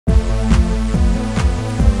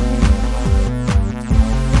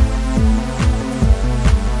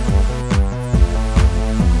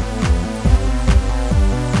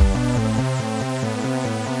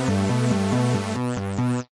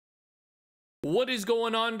What is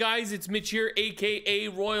going on, guys? It's Mitch here, aka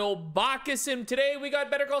Royal Bacchus, and today we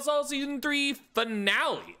got Better Call Saul Season 3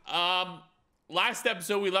 finale. Last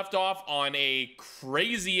episode we left off on a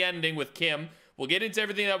crazy ending with Kim. We'll get into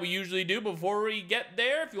everything that we usually do. Before we get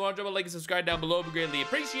there, if you want to drop a like and subscribe down below, it'd be greatly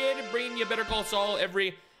appreciated. Bringing you Better Call Saul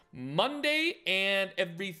every Monday and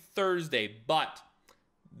every Thursday. But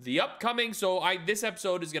the upcoming, this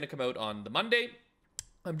episode is going to come out on the Monday.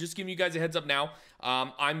 I'm just giving you guys a heads up now.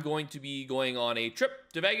 I'm going to be going on a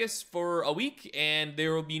trip to Vegas for a week, and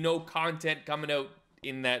there will be no content coming out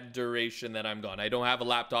in that duration that I'm gone. I don't have a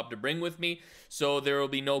laptop to bring with me, so there will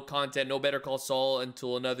be no content, no Better Call Saul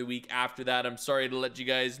until another week after that. I'm sorry to let you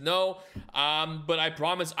guys know, but I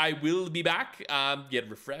promise I will be back, get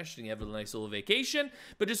refreshed and have a nice little vacation.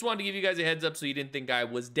 But just wanted to give you guys a heads up so you didn't think I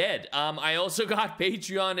was dead. I also got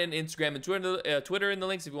Patreon and Instagram and Twitter in the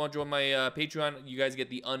links. If you want to join my Patreon, you guys get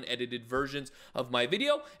the unedited versions of my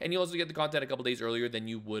video, and you also get the content a couple days earlier than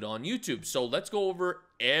you would on YouTube. So let's go over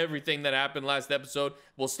everything that happened last episode.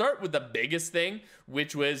 We'll start with the biggest thing,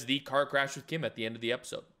 which was the car crash with Kim at the end of the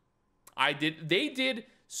episode. They did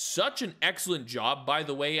such an excellent job, by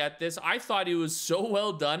the way, at this. I thought it was so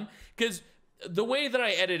well done, because the way that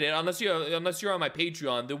I edit it, unless you're on my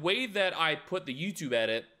Patreon, the way that I put the YouTube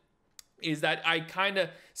edit is that I kind of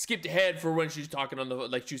skipped ahead for when she's talking on the,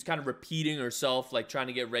 like, she was kind of repeating herself, like trying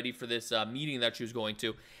to get ready for this meeting that she was going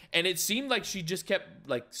to. And it seemed like she just kept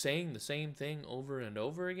like saying the same thing over and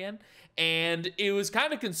over again. And it was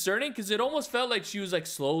kind of concerning because it almost felt like she was like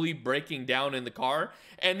slowly breaking down in the car.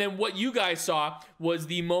 And then what you guys saw was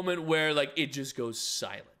the moment where like it just goes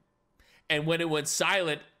silent. And when it went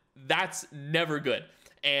silent, that's never good.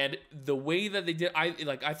 And the way that they did,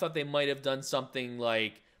 I thought they might have done something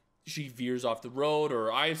like she veers off the road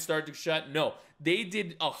or eyes start to shut. No, they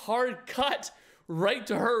did a hard cut right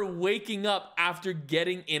to her waking up after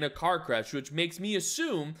getting in a car crash, which makes me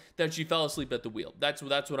assume that she fell asleep at the wheel. That's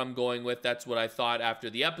what I'm going with. That's what I thought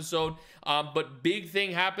after the episode. But big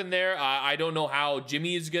thing happened there. I don't know how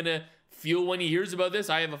Jimmy is gonna feel when he hears about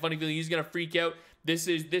this. I have a funny feeling he's gonna freak out.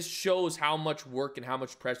 This shows how much work and how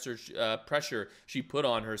much pressure she put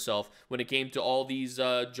on herself when it came to all these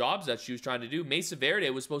jobs that she was trying to do. Mesa Verde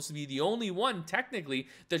was supposed to be the only one, technically,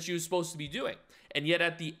 that she was supposed to be doing. And yet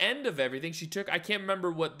at the end of everything, she took, I can't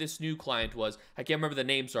remember what this new client was. I can't remember the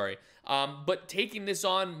name, sorry. But taking this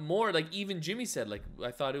on more, like even Jimmy said, like,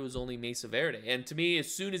 I thought it was only Mesa Verde. And to me,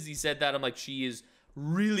 as soon as he said that, I'm like, she is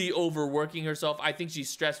really overworking herself. I think she's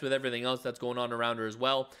stressed with everything else that's going on around her as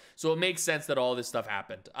well. So it makes sense that all this stuff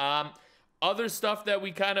happened. Other stuff that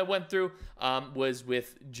we kind of went through was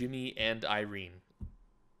with Jimmy and Irene.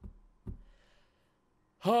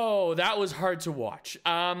 Oh, that was hard to watch.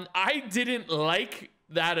 I didn't like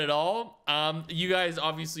that at all. You guys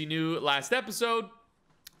obviously knew last episode.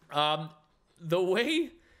 The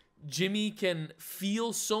way Jimmy can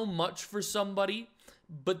feel so much for somebody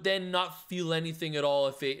but then not feel anything at all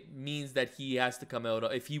if it means that he has to come out,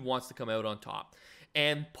 if he wants to come out on top.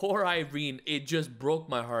 And poor Irene, it just broke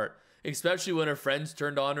my heart, especially when her friends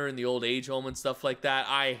turned on her in the old age home and stuff like that.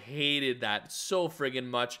 I hated that so friggin'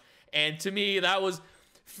 much. And to me, that was,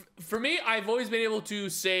 for me, I've always been able to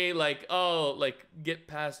say like, oh, like get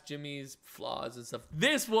past Jimmy's flaws and stuff.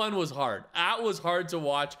 This one was hard. That was hard to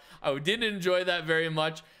watch. I didn't enjoy that very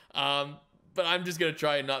much. But I'm just going to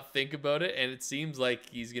try and not think about it. And it seems like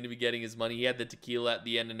he's going to be getting his money. He had the tequila at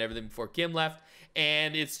the end and everything before Kim left.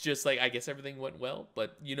 And it's just like, I guess everything went well.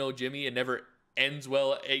 But you know, Jimmy, it never ends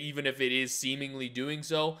well, even if it is seemingly doing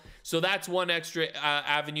so. So that's one extra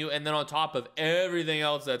avenue. And then on top of everything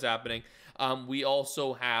else that's happening, we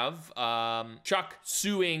also have Chuck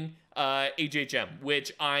suing HHM,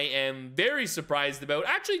 which I am very surprised about.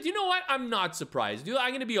 Actually, do you know what? I'm not surprised.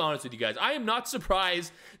 I'm going to be honest with you guys. I am not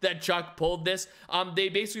surprised that Chuck pulled this. They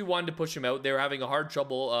basically wanted to push him out. They were having a hard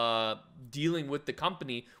trouble dealing with the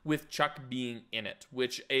company with Chuck being in it,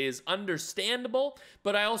 which is understandable.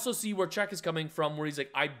 But I also see where Chuck is coming from, where he's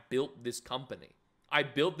like, I built this company. I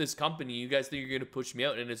built this company. You guys think you're going to push me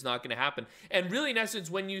out, and it's not going to happen. And really, in essence,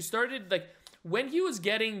 when you started, like, when he was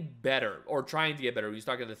getting better or trying to get better, he was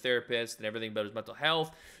talking to the therapist and everything about his mental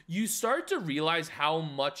health, you start to realize how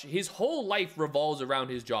much his whole life revolves around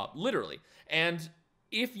his job, literally. And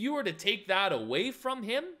if you were to take that away from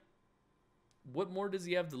him, what more does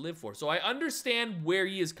he have to live for? So I understand where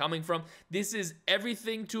he is coming from. This is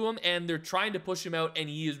everything to him, and they're trying to push him out, and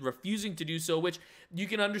he is refusing to do so, which you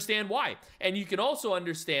can understand why. And you can also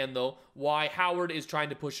understand, though, why Howard is trying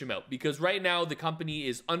to push him out, because right now the company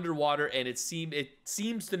is underwater, and it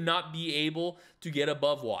seems to not be able to get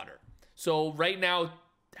above water. So right now,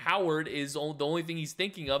 Howard is the only thing he's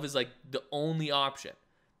thinking of is like the only option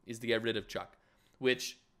is to get rid of Chuck,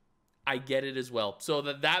 which I get it as well. So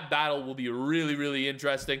that battle will be really, really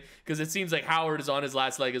interesting because it seems like Howard is on his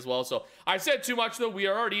last leg as well. So I've said too much though. We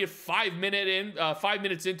are already at 5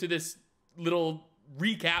 minutes into this little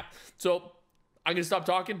recap. So I'm gonna stop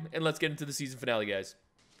talking and let's get into the season finale, guys.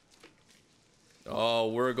 Oh,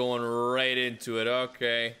 we're going right into it.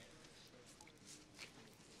 Okay.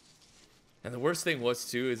 And the worst thing was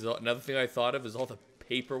too is another thing I thought of is all the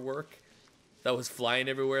paperwork that was flying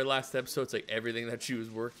everywhere last episode. It's like everything that she was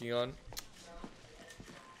working on.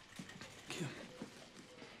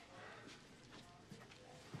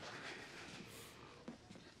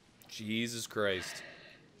 Jesus Christ.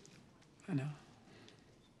 I know.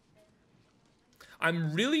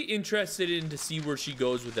 I'm really interested in to see where she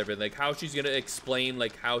goes with everything. Like how she's gonna explain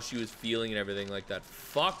like how she was feeling and everything like that.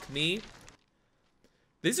 Fuck me.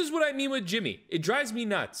 This is what I mean with Jimmy. It drives me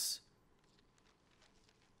nuts.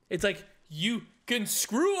 It's like you can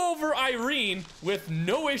screw over Irene with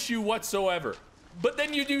no issue whatsoever. But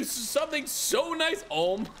then you do something so nice.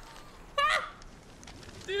 Oh,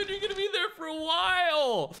 dude, you're gonna be there for a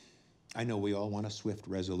while. I know we all want a swift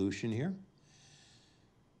resolution here.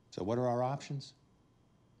 So what are our options?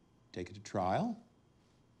 Take it to trial?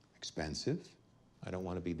 Expensive. I don't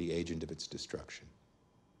want to be the agent of its destruction.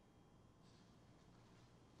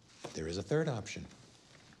 There is a third option.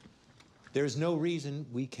 There's no reason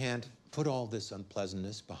we can't put all this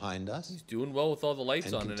unpleasantness behind us. He's doing well with all the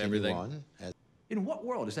lights on and everything. In what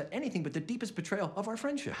world is that anything but the deepest betrayal of our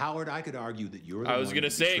friendship? Howard, I could argue that you're the I was gonna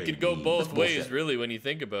say it could go both ways, really, when you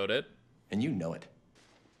think about it. And you know it.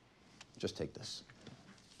 Just take this.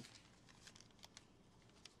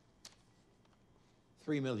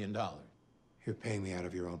 $3 million. You're paying me out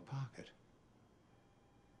of your own pocket.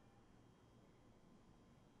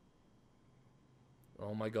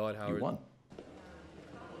 Oh my God, Howard. You won.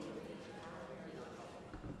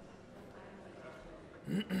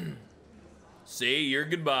 Say your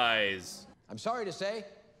goodbyes. I'm sorry to say,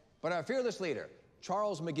 but our fearless leader,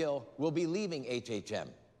 Charles McGill, will be leaving HHM,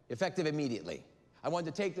 effective immediately. I want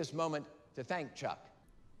to take this moment to thank Chuck.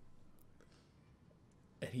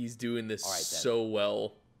 And he's doing this All right, so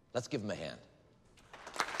well. Let's give him a hand.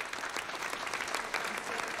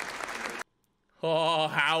 Oh,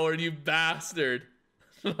 Howard, you bastard.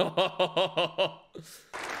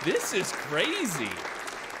 This is crazy.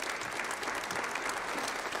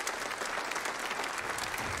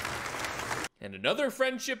 And another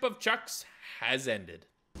friendship of Chuck's has ended.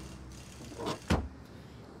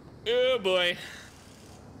 Oh boy.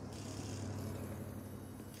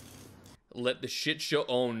 Let the shit show.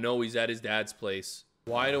 Oh no, he's at his dad's place.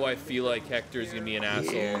 Why do I feel like Hector's gonna be an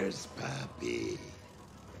asshole? Here's Papi.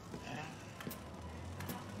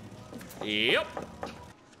 Yep.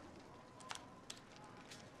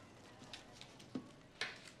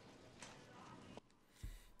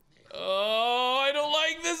 Oh, I don't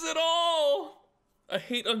like this at all. I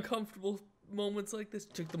hate uncomfortable moments like this.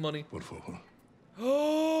 Check the money. Por favor,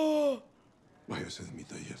 Oh, váyase de mi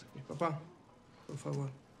taller. Mi papá, por favor.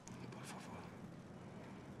 Por favor.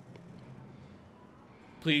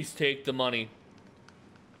 please take the money.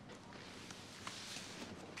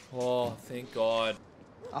 Oh, thank God.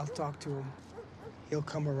 I'll talk to him. He'll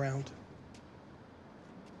come around.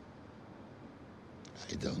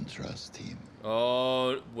 I don't trust him.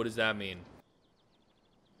 Oh, what does that mean?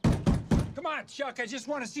 Come on, Chuck, I just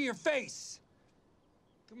want to see your face.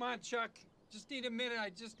 Come on, Chuck. Just need a minute. I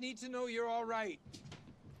just need to know you're all right.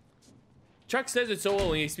 Chuck says it so well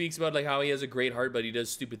when he speaks about like how he has a great heart, but he does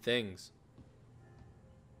stupid things.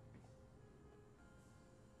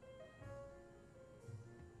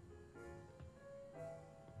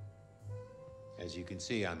 As you can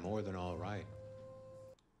see, I'm more than all right.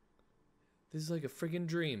 This is like a friggin'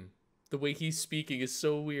 dream. The way he's speaking is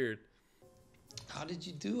so weird. How did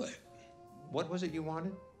you do it? What was it you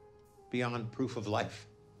wanted? Beyond proof of life?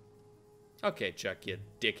 Okay, Chuck, you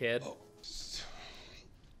dickhead. Oh,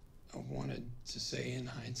 I wanted to say in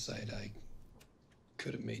hindsight, I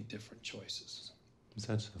could have made different choices. Is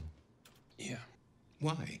that so? Yeah.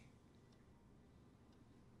 Why?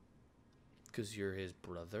 Because you're his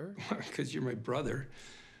brother? Because you're my brother.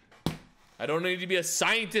 I don't need to be a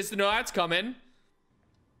scientist to know that's coming.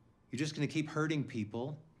 You're just gonna keep hurting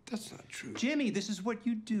people? That's not true. Jimmy, this is what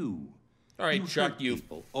you do. All right, You Chuck, hurt you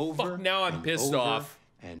people over fuck. Now I'm and pissed over, off.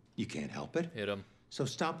 And you can't help it. Hit him. So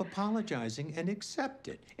stop apologizing and accept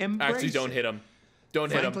it. Embrace Actually, don't it. hit him.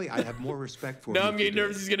 Don't Frankly, hit him. I have more respect for Now you I'm getting today.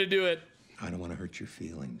 nervous he's gonna do it. I don't want to hurt your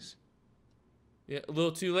feelings. Yeah, a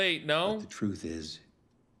little too late, But no? the truth is,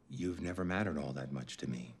 you've never mattered all that much to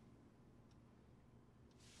me.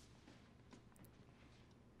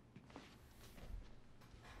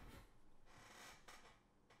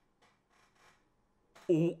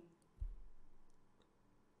 Oh.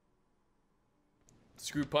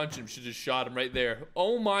 Screw punch him. Should just shot him right there.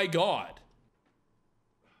 Oh my god.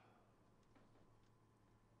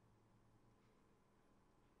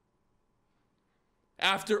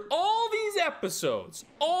 After all of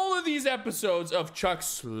these episodes of Chuck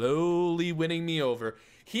slowly winning me over,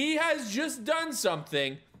 he has just done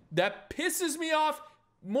something that pisses me off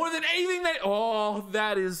more than anything that, oh,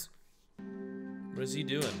 that is, what is he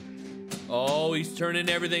doing? Oh, he's turning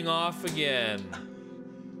everything off again.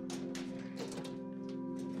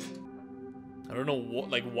 I don't know what,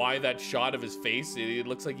 like, why that shot of his face, it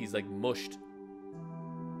looks like he's like mushed.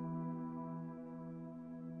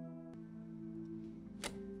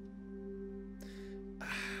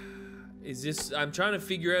 Is this, I'm trying to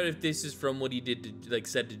figure out if this is from what he did to, like,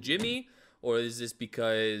 said to Jimmy, or is this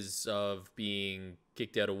because of being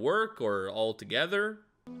kicked out of work, or all together?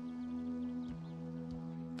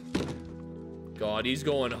 God, he's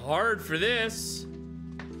going hard for this.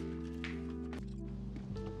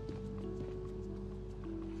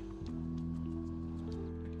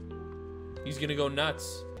 He's gonna go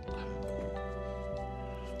nuts.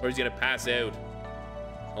 Or he's gonna pass out.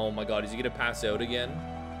 Oh my god, is he gonna pass out again?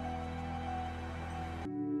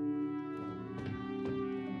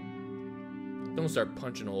 Don't start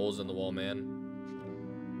punching holes in the wall, man.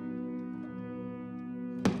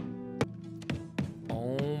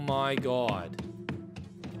 Oh my god.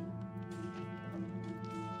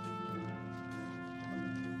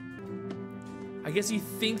 I guess he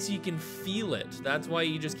thinks he can feel it. That's why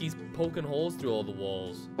he just keeps poking holes through all the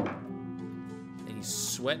walls. And he's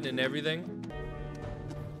sweating and everything.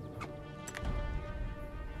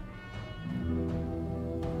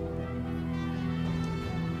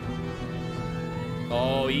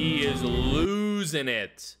 Oh, he is losing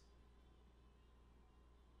it.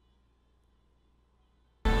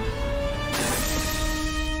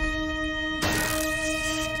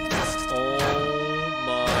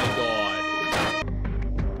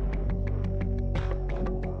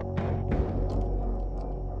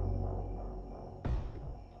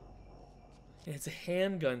 It's a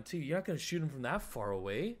handgun too. You're not gonna shoot him from that far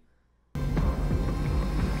away.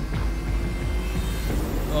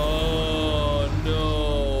 Oh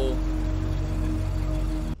no!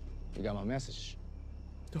 You got my message.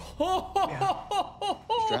 Yeah.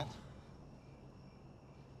 Strapped?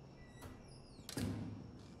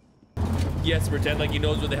 Yes, pretend like he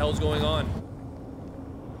knows what the hell's going on.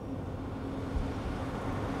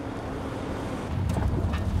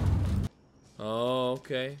 Oh,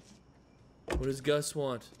 okay. What does Gus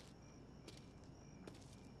want?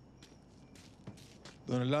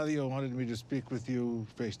 Don Eladio wanted me to speak with you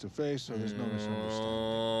face to face, so there's no misunderstanding.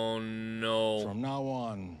 Oh no. From now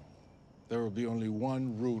on, there will be only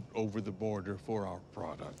one route over the border for our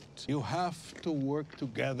product. You have to work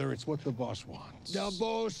together. It's what the boss wants. The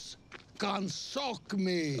boss can suck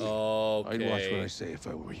me. Okay. I'd watch what I say if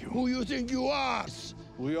I were you. Who you think you are?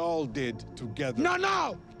 We all did together. No,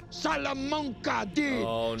 no! Salamanca did.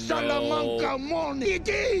 Oh, no. Salamanca money. It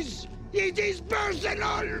is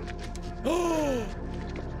personal.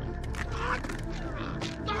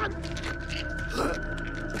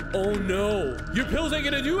 Oh no. Your pills ain't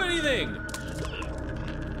gonna do anything.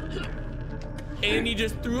 And he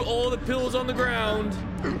just threw all the pills on the ground.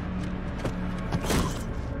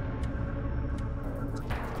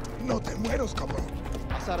 No te mueros, cabrón.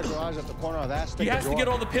 Outside the garage at the corner of that stick. He has to get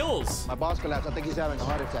all the pills. My boss collapsed. I think he's having a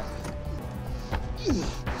heart attack.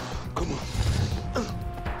 Come on.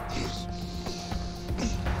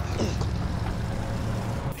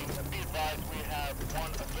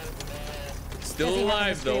 Still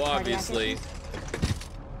alive though, obviously.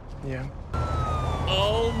 Yeah.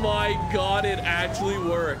 Oh my god, it actually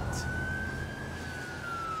worked.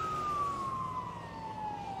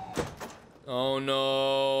 Oh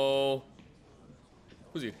no.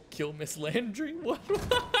 Was he gonna kill Miss Landry? What?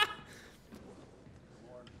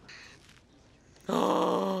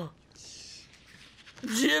 Oh,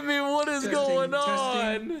 Jimmy, what is going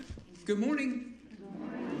on? Good morning.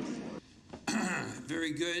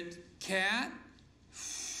 Very good. Cat.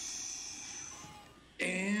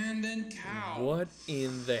 And then cow. What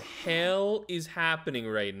in the hell is happening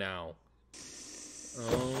right now?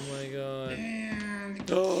 Oh my god.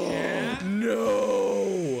 And Oh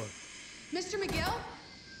no! Mr. McGill?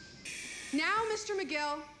 Now, Mr.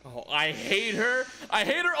 McGill. Oh, I hate her. I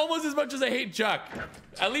hate her almost as much as I hate Chuck.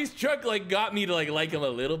 At least Chuck like got me to like him a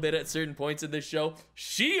little bit at certain points in this show.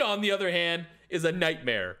 She, on the other hand, is a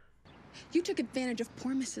nightmare. You took advantage of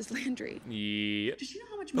poor Mrs. Landry. Yeah. Does she know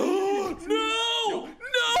how much money? No! No!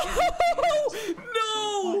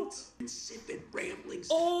 No! Insipid ramblings.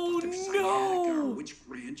 Oh of sciatica, no! which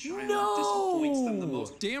and child disappoints them the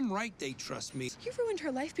most. Damn right they trust me. You ruined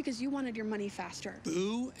her life because you wanted your money faster.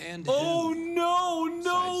 Boo and Oh him. no,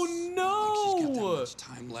 no, Besides, no! like she's got that much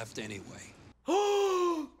time left anyway.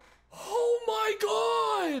 Oh my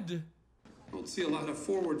god! I don't see a lot of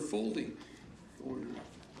forward folding.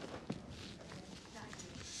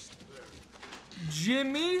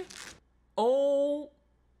 Jimmy? Oh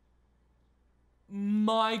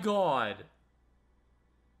my god.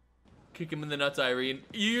 Kick him in the nuts, Irene.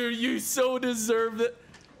 You so deserve it.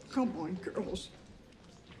 Come on, girls.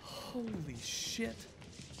 Holy shit.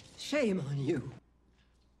 Shame on you.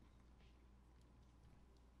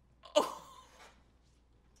 Oh.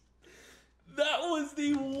 That was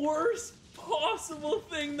the worst possible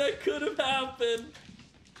thing that could have happened.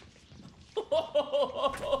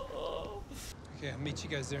 Okay, I'll meet you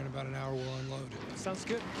guys there in about an hour. We'll unload it. Sounds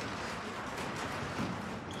good.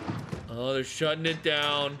 Oh, they're shutting it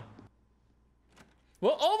down.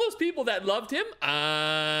 Well, all those people that loved him,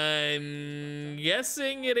 I'm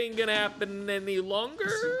guessing it ain't gonna happen any longer.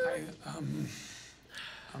 Listen,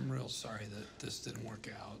 I'm real sorry that this didn't work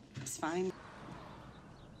out. It's fine.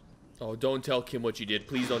 Oh, don't tell Kim what you did.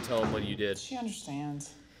 Please don't tell him what you did. She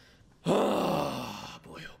understands. Oh,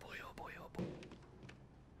 boy, oh, boy, oh, boy, oh, boy.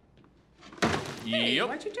 Hey, Yep.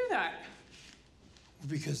 why'd you do that?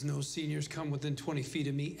 Because no seniors come within 20 feet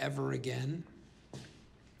of me ever again.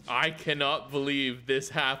 I cannot believe this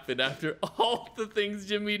happened after all the things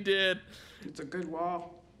Jimmy did. It's a good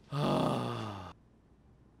wall. I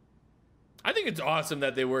think it's awesome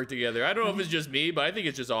that they work together. I don't know if it's just me, but I think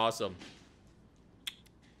it's just awesome.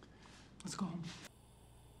 Let's go home.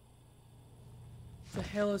 What the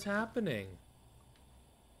hell is happening?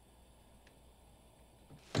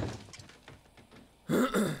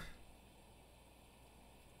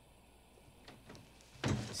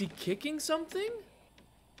 Is he kicking something?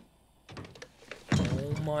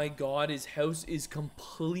 Oh my god, his house is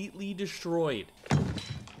completely destroyed.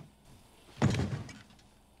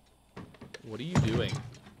 What are you doing?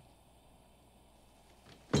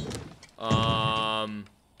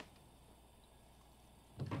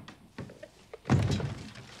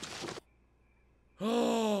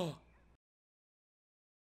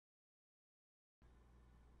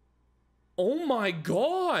 Oh my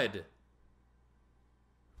god!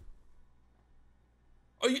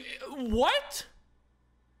 Are you, what?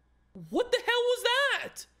 What the hell was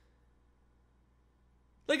that?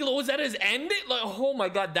 Like, was that his end? Like, oh my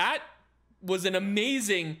god, that was an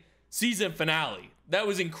amazing season finale. That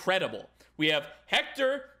was incredible. We have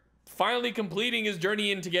Hector finally completing his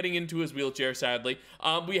journey into getting into his wheelchair, sadly.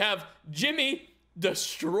 We have Jimmy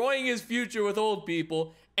destroying his future with old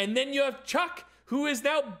people. And then you have Chuck, who is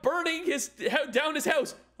now burning down his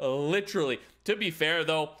house. Literally. To be fair,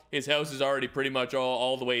 though, his house is already pretty much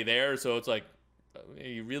all the way there. So it's like, are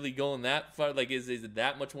you really going that far? Like, is it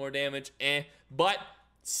that much more damage? But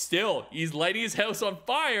still, he's lighting his house on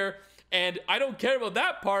fire. And I don't care about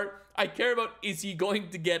that part. I care about, is he going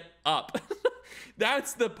to get up?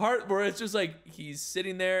 That's the part where it's just like, he's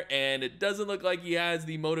sitting there and it doesn't look like he has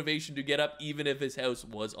the motivation to get up, even if his house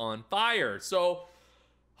was on fire. So,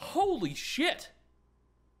 holy shit.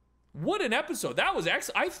 What an episode. That was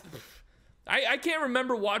excellent. I can't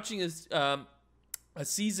remember watching a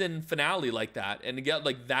season finale like that and get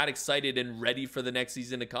like that excited and ready for the next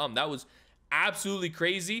season to come. That was absolutely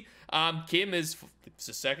crazy. Kim is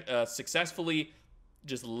successfully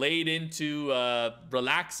just laid into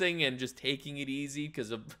relaxing and just taking it easy, because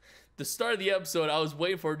of the start of the episode. I was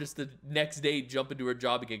waiting for her just the next day jump into her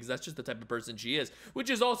job again, because that's just the type of person she is, which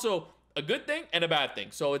is also a good thing and a bad thing.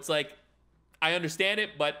 So it's like, I understand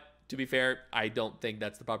it, but to be fair, I don't think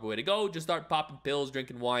that's the proper way to go. Just start popping pills,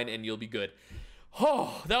 drinking wine, and you'll be good.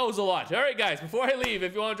 Oh, that was a lot. All right, guys, before I leave,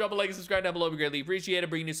 if you want to drop a like and subscribe down below, it'd be greatly appreciated.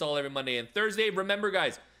 Bringing you Saul every Monday and Thursday. Remember,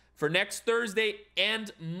 guys, for next Thursday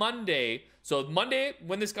and Monday, so Monday,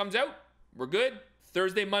 when this comes out, we're good.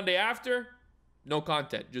 Thursday, Monday after, no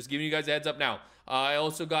content. Just giving you guys a heads up now. I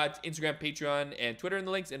also got Instagram, Patreon, and Twitter in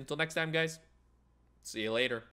the links. And until next time, guys, see you later.